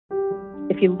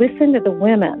if you listen to the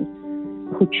women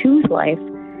who choose life,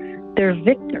 they're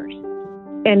victors.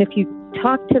 And if you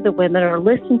talk to the women or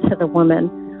listen to the women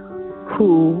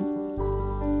who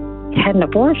had an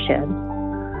abortion,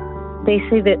 they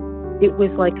say that it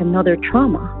was like another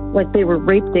trauma, like they were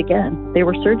raped again. They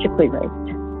were surgically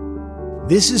raped.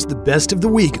 This is the Best of the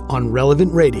Week on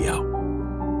Relevant Radio.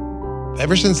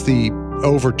 Ever since the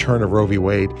overturn of Roe v.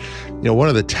 Wade, one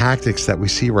of the tactics that we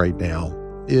see right now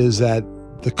is that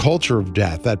the culture of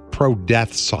death, that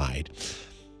pro-death side,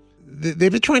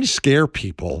 they've been trying to scare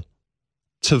people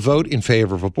to vote in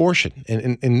favor of abortion.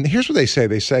 And here's what they say.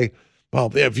 They say,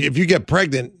 well, if you get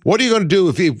pregnant, what are you going to do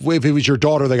if it was your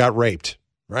daughter that got raped,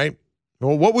 right?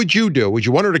 Well, what would you do? Would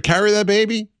you want her to carry that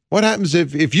baby? What happens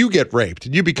if you get raped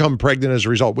and you become pregnant as a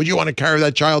result? Would you want to carry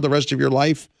that child the rest of your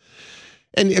life?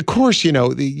 And of course,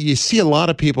 you see a lot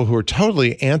of people who are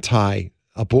totally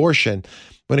anti-abortion.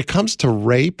 When it comes to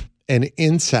rape and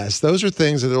incest, those are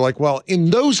things that they're like, well,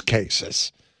 in those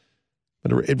cases,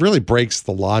 but it really breaks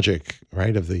the logic,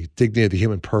 right, of the dignity of the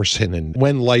human person and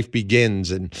when life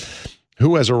begins and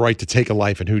who has a right to take a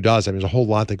life and who does. I mean, there's a whole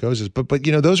lot that goes. But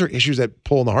those are issues that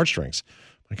pull on the heartstrings.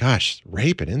 My gosh,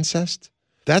 rape and incest?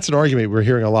 That's an argument we're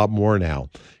hearing a lot more now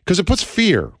because it puts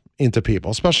fear into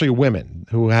people, especially women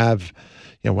who have,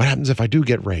 what happens if I do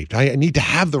get raped? I need to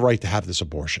have the right to have this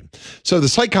abortion. So the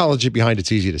psychology behind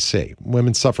it's easy to see.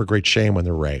 Women suffer great shame when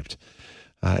they're raped.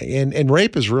 And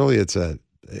rape is really, it's a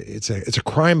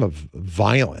crime of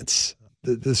violence.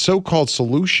 The so-called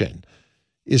solution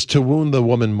is to wound the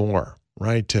woman more,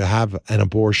 right? To have an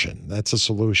abortion. That's a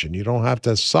solution. You don't have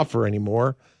to suffer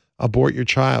anymore. Abort your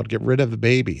child. Get rid of the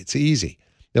baby. It's easy.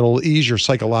 It'll ease your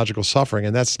psychological suffering,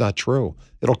 and that's not true.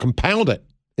 It'll compound it,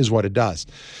 is what it does.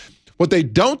 What they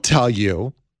don't tell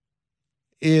you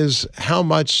is how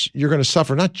much you're going to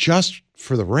suffer, not just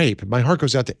for the rape. My heart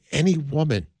goes out to any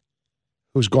woman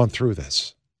who's gone through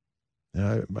this.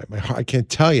 I can't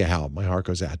tell you how my heart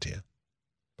goes out to you.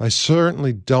 I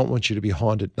certainly don't want you to be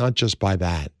haunted, not just by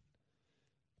that,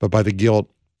 but by the guilt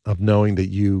of knowing that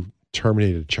you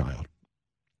terminated a child.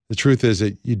 The truth is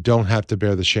that you don't have to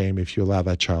bear the shame if you allow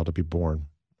that child to be born.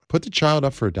 Put the child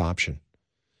up for adoption,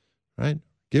 right?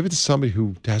 Give it to somebody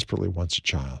who desperately wants a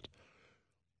child.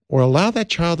 Or allow that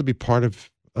child to be part of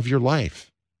your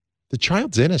life. The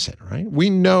child's innocent, right? We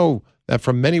know that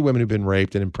from many women who've been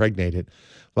raped and impregnated,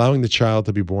 allowing the child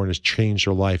to be born has changed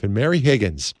their life. And Mary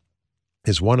Higgins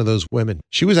is one of those women.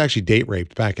 She was actually date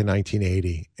raped back in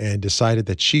 1980 and decided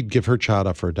that she'd give her child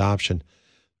up for adoption.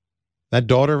 That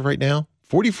daughter right now,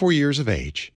 44 years of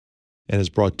age, and has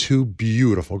brought two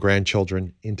beautiful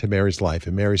grandchildren into Mary's life.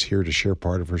 And Mary's here to share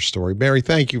part of her story. Mary,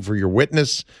 thank you for your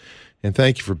witness, and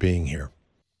thank you for being here.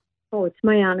 Oh, it's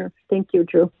my honor. Thank you,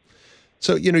 Drew.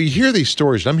 So, you hear these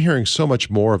stories, and I'm hearing so much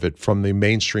more of it from the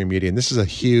mainstream media, and this is a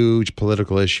huge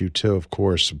political issue too, of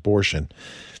course, abortion.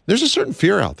 There's a certain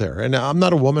fear out there, and I'm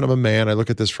not a woman, I'm a man. I look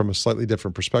at this from a slightly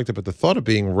different perspective, but the thought of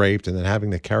being raped and then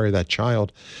having to carry that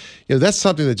child, that's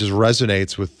something that just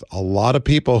resonates with a lot of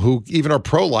people who even are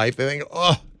pro-life. They think,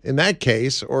 in that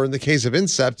case, or in the case of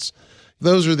incest,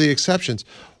 those are the exceptions.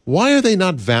 Why are they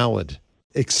not valid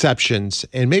exceptions?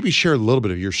 And maybe share a little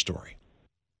bit of your story.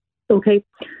 Okay.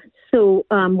 So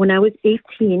when I was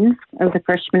 18, I was a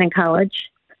freshman in college,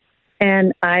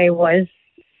 and I was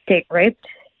date raped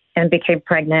and became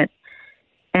pregnant.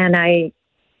 And I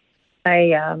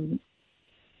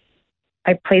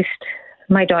placed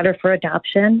my daughter for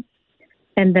adoption.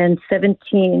 And then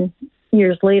 17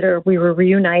 years later, we were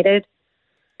reunited,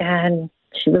 and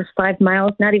she was 5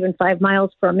 miles, not even 5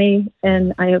 miles from me.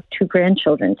 And I have two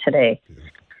grandchildren today.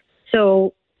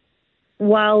 So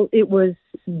while it was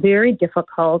very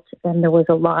difficult and there was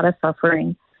a lot of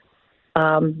suffering,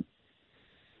 in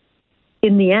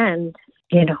the end,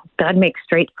 God makes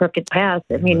straight, crooked paths.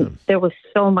 I mean, there was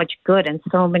so much good and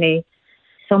so many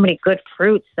good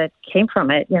fruits that came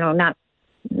from it. Not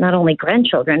only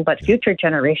grandchildren, but future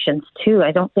generations too.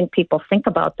 I don't think people think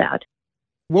about that.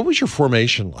 What was your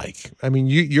formation like? I mean,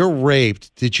 you're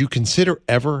raped. Did you consider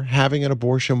ever having an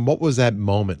abortion? What was that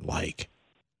moment like?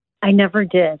 I never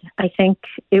did. I think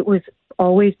it was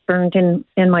always burned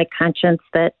in my conscience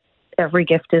that every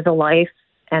gift is a life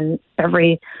and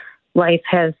every life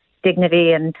has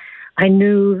dignity. And I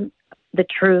knew the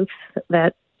truth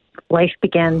that life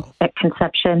began at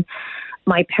conception.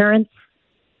 My parents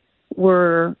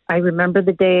I remember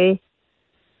the day,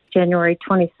 January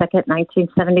 22nd,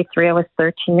 1973. I was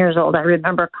 13 years old. I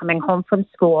remember coming home from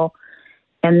school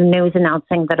and the news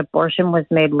announcing that abortion was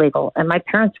made legal. And my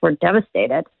parents were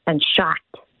devastated and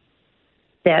shocked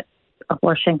that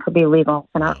abortion could be legal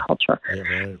in our culture. Yeah,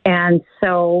 right. And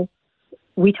so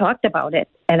we talked about it.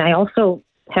 And I also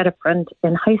had a friend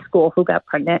in high school who got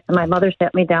pregnant, and my mother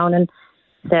sat me down and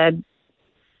said,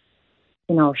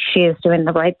 she is doing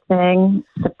the right thing,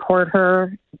 support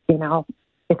her,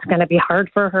 it's going to be hard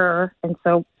for her. And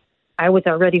so I was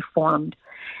already formed.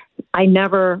 I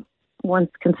never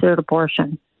once considered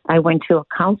abortion. I went to a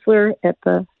counselor at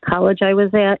the college I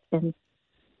was at, and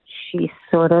she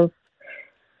sort of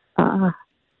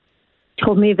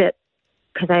told me that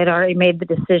because I had already made the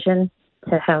decision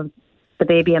to have the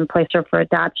baby and place her for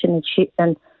adoption,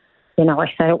 and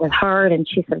I said it was hard, and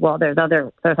she said, well, there's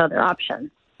other options,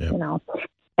 Yep.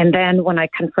 And then when I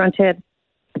confronted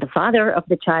the father of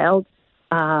the child,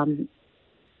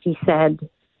 he said,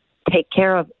 take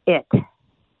care of it.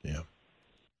 Yeah.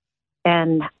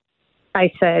 And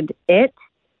I said, it?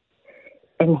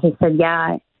 And he said,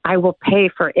 yeah, I will pay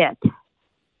for it.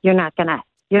 You're not gonna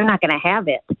have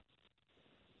it.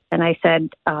 And I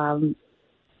said,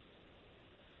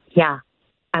 yeah,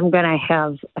 I'm going to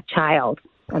have a child.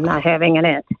 I'm not having an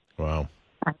it. Wow.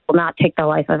 I will not take the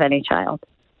life of any child.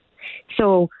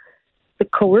 So the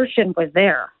coercion was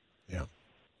there. Yeah.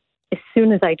 As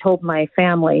soon as I told my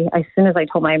family, as soon as I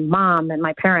told my mom and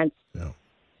my parents, Yeah.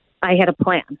 I had a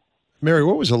plan. Mary,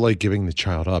 what was it like giving the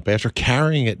child up after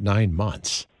carrying it 9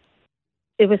 months?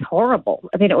 It was horrible.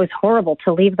 I mean, it was horrible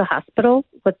to leave the hospital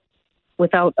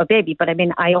without a baby. But I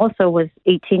mean, I also was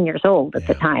 18 years old at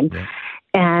the time. Yeah.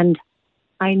 And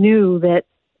I knew that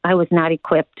I was not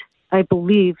equipped. I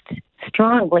believed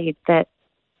strongly that,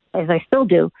 as I still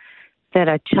do, that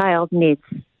a child needs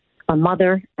a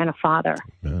mother and a father.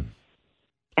 Amen.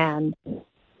 And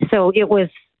so it was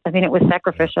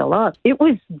sacrificial love. It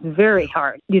was very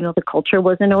hard. The culture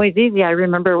wasn't always easy. I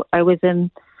remember I was in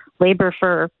labor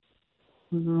for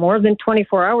more than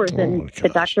 24 hours, and the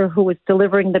doctor who was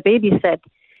delivering the baby said,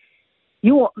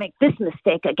 you won't make this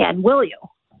mistake again, will you?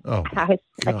 Oh, I was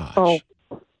like, oh,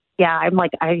 yeah. I'm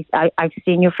like, I've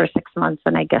seen you for 6 months,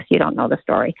 and I guess you don't know the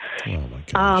story. Oh, my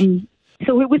gosh.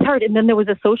 So it was hard. And then there was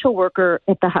a social worker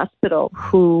at the hospital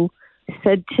who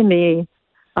said to me,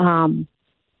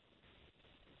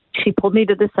 she pulled me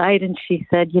to the side and she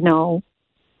said,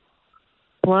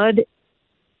 blood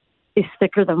is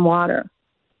thicker than water.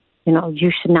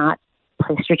 You should not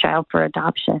place your child for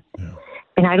adoption. Yeah.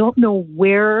 And I don't know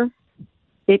where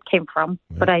it came from,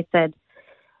 but I said,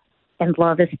 and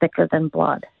love is thicker than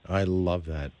blood. I love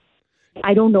that.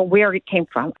 I don't know where it came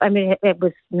from. I mean, it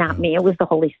was not me. It was the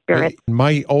Holy Spirit.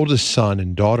 My oldest son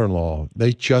and daughter-in-law,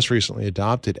 they just recently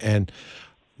adopted. And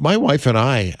my wife and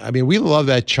I mean, we love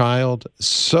that child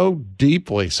so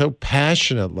deeply, so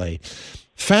passionately.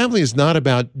 Family is not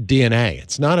about DNA.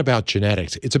 It's not about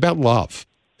genetics. It's about love.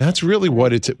 That's really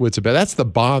what it's about. That's the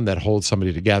bond that holds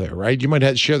somebody together, right? You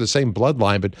might share the same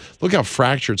bloodline, but look how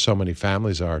fractured so many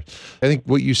families are. I think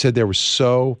what you said there was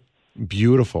so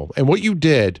beautiful. And what you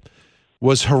did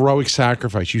was heroic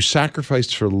sacrifice. You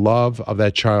sacrificed for love of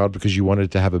that child because you wanted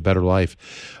to have a better life.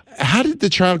 How did the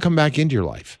child come back into your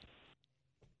life?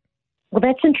 Well,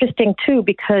 that's interesting, too,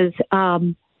 because,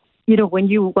 when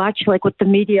you watch, like with the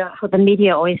media, how the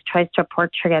media always tries to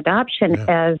portray adoption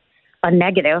as a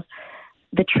negative,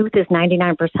 the truth is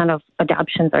 99% of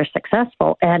adoptions are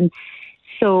successful. And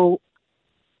so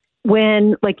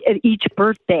when, like, at each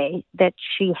birthday that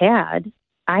she had,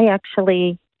 I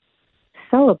actually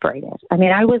celebrated. I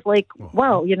mean, I was like,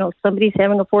 wow, somebody's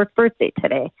having a 4th birthday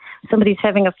today. Somebody's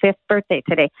having a 5th birthday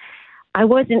today. I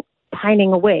wasn't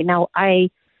pining away. Now, I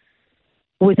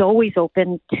was always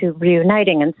open to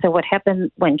reuniting. And so what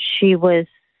happened when she was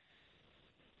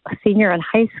a senior in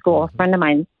high school, a friend of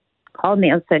mine called me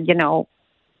and said,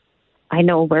 I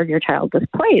know where your child was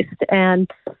placed. And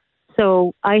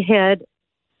so I had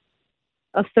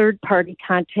a third party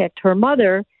contact her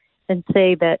mother and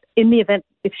say that in the event,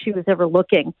 if she was ever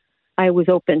looking, I was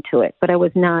open to it, but I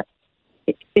was not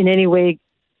in any way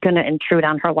going to intrude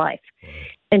on her life.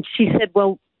 And she said,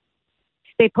 well,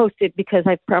 stay posted because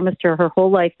I promised her whole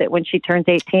life that when she turns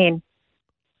 18,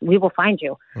 we will find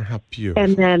you. Oh, how beautiful.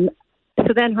 And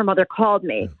then her mother called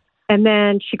me. And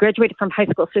then she graduated from high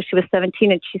school, so she was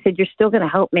 17, and she said, you're still going to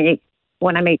help me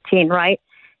when I'm 18, right?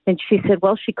 And she said,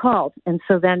 well, she called. And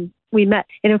so then we met.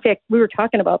 And in fact, we were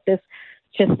talking about this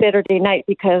just Saturday night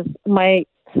because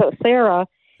Sarah,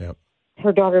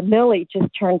 her daughter Millie, just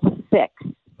turned 6.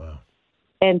 Wow.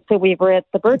 And so we were at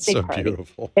the birthday party.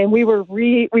 Beautiful. And we were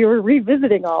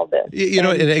revisiting all this. And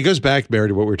it goes back, Mary,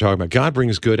 to what we were talking about. God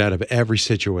brings good out of every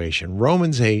situation.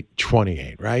 Romans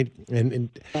 8:28, right? And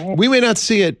we may not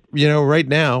see it, right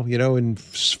now, and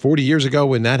 40 years ago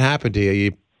when that happened to you,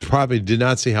 you probably did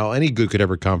not see how any good could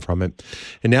ever come from it.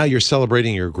 And now you're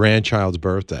celebrating your grandchild's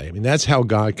birthday. I mean, that's how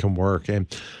God can work. And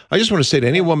I just want to say to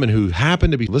any woman who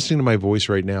happened to be listening to my voice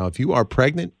right now, if you are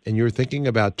pregnant and you're thinking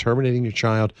about terminating your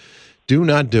child, do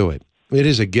not do it. It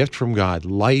is a gift from God.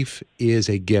 Life is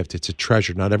a gift. It's a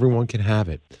treasure. Not everyone can have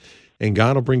it. And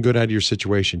God will bring good out of your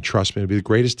situation. Trust me, it'll be the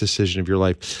greatest decision of your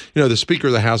life. You know, the Speaker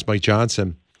of the House, Mike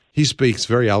Johnson, he speaks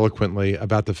very eloquently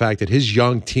about the fact that his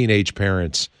young teenage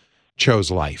parents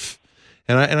chose life.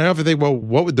 And I often think, well,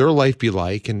 what would their life be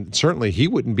like? And certainly he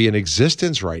wouldn't be in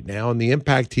existence right now. And the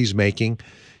impact he's making,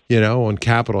 you know, on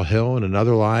Capitol Hill and in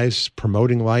other lives,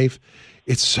 promoting life,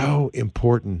 it's so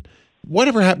important.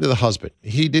 Whatever happened to the husband?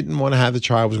 He didn't want to have the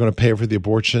child, was going to pay for the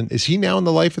abortion. Is he now in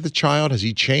the life of the child? Has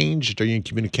he changed? Are you in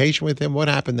communication with him? What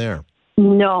happened there?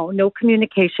 No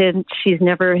communication. She's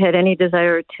never had any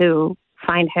desire to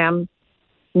find him.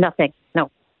 Nothing.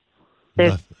 No.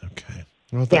 Nothing. Okay.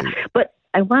 Well, yeah, but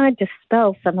I want to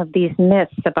dispel some of these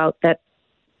myths about that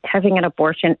having an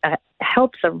abortion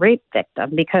helps a rape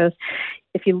victim, because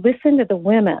if you listen to the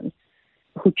women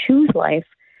who choose life,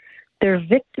 they're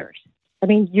victors. I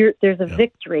mean, there's a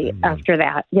victory after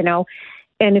that, you know.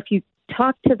 And if you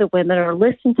talk to the women or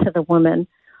listen to the women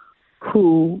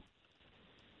who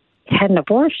had an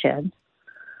abortion,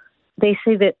 they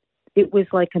say that it was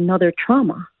like another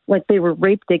trauma, like they were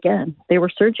raped again. They were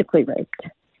surgically raped.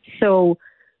 So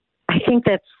I think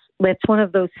that's one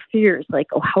of those fears, like,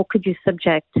 oh, how could you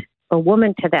subject a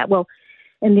woman to that? Well,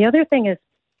 and the other thing is,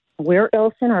 where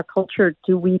else in our culture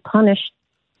do we punish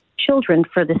children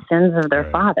for the sins of their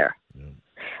father? Yeah.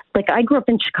 Like, I grew up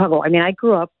in Chicago. I mean, I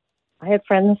had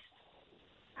friends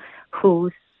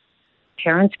whose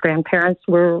parents, grandparents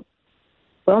were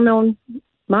well-known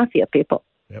mafia people.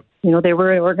 Yep. You know, they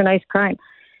were in organized crime.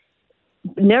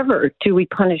 Never do we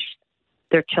punish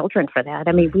their children for that.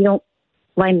 I mean, we don't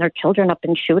line their children up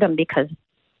and shoot them because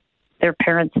their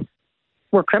parents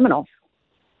were criminals.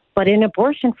 But in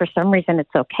abortion, for some reason,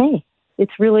 it's okay.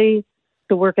 It's really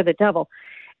the work of the devil.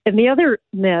 And the other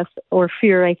myth or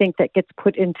fear, I think, that gets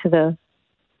put into the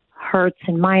hearts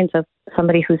and minds of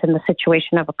somebody who's in the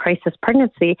situation of a crisis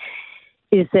pregnancy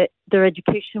is that their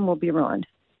education will be ruined.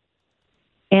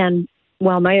 And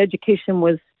while my education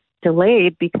was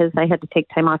delayed because I had to take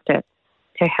time off to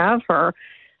have her,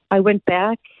 I went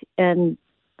back and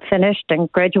finished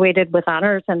and graduated with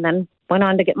honors and then went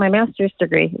on to get my master's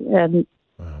degree. And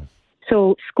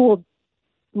so school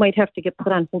might have to get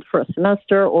put on hold for a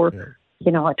semester or,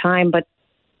 you know, a time, but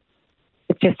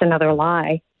it's just another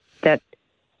lie that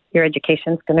your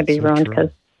education's going to be ruined because.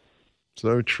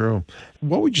 So true.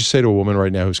 What would you say to a woman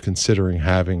right now who's considering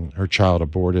having her child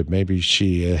aborted? Maybe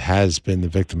she has been the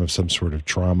victim of some sort of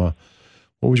trauma.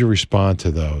 What would you respond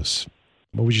to those?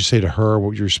 What would you say to her? What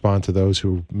would you respond to those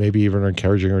who maybe even are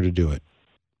encouraging her to do it?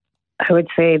 I would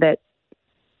say that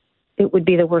it would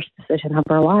be the worst decision of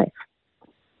her life,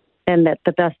 and that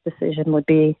the best decision would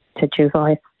be to choose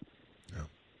life. Yeah.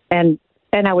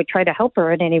 And I would try to help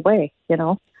her in any way, you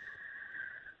know.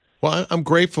 Well, I'm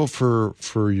grateful for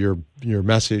your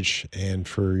message and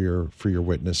for your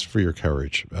witness, for your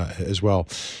courage as well.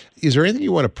 Is there anything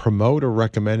you want to promote or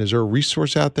recommend? Is there a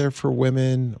resource out there for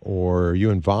women, or are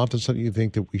you involved in something you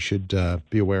think that we should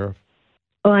be aware of?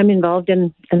 Well, I'm involved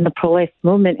in the pro-life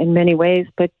movement in many ways,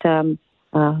 but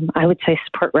I would say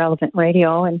support Relevant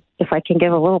Radio. And if I can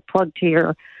give a little plug to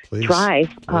your drive,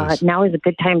 now is a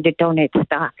good time to donate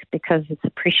stock because it's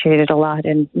appreciated a lot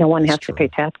and no one has to pay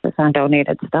taxes on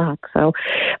donated stock. So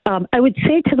I would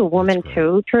say to the woman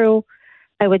too, Drew,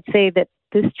 I would say that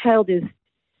this child is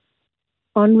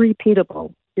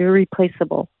unrepeatable,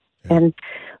 irreplaceable. Yeah.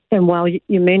 And while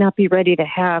you may not be ready to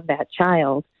have that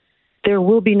child, there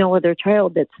will be no other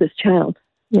child that's this child.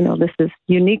 You know, this is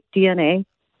unique DNA.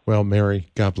 Well, Mary,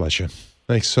 God bless you.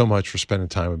 Thanks so much for spending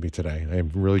time with me today. I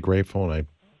am really grateful, and I'm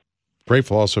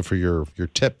grateful also for your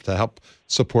tip to help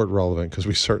support Relevant, because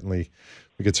we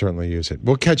could certainly use it.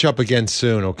 We'll catch up again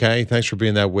soon, okay? Thanks for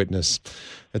being that witness.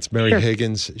 That's Mary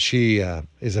Higgins. She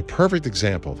is a perfect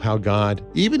example of how God,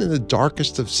 even in the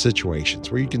darkest of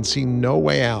situations where you can see no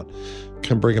way out,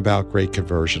 can bring about great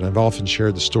conversion. I've often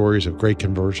shared the stories of great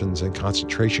conversions in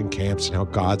concentration camps and how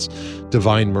God's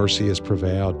divine mercy has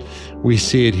prevailed. We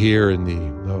see it here in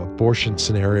the abortion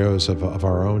scenarios of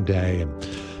our own day. And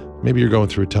maybe you're going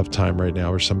through a tough time right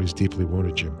now, or somebody's deeply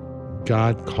wounded you.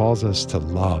 God calls us to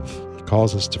love. He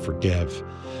calls us to forgive.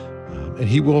 And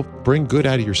he will bring good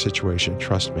out of your situation.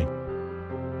 Trust me.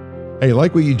 Hey,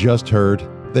 like what you just heard?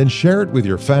 Then share it with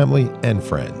your family and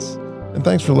friends. And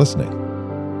thanks for listening.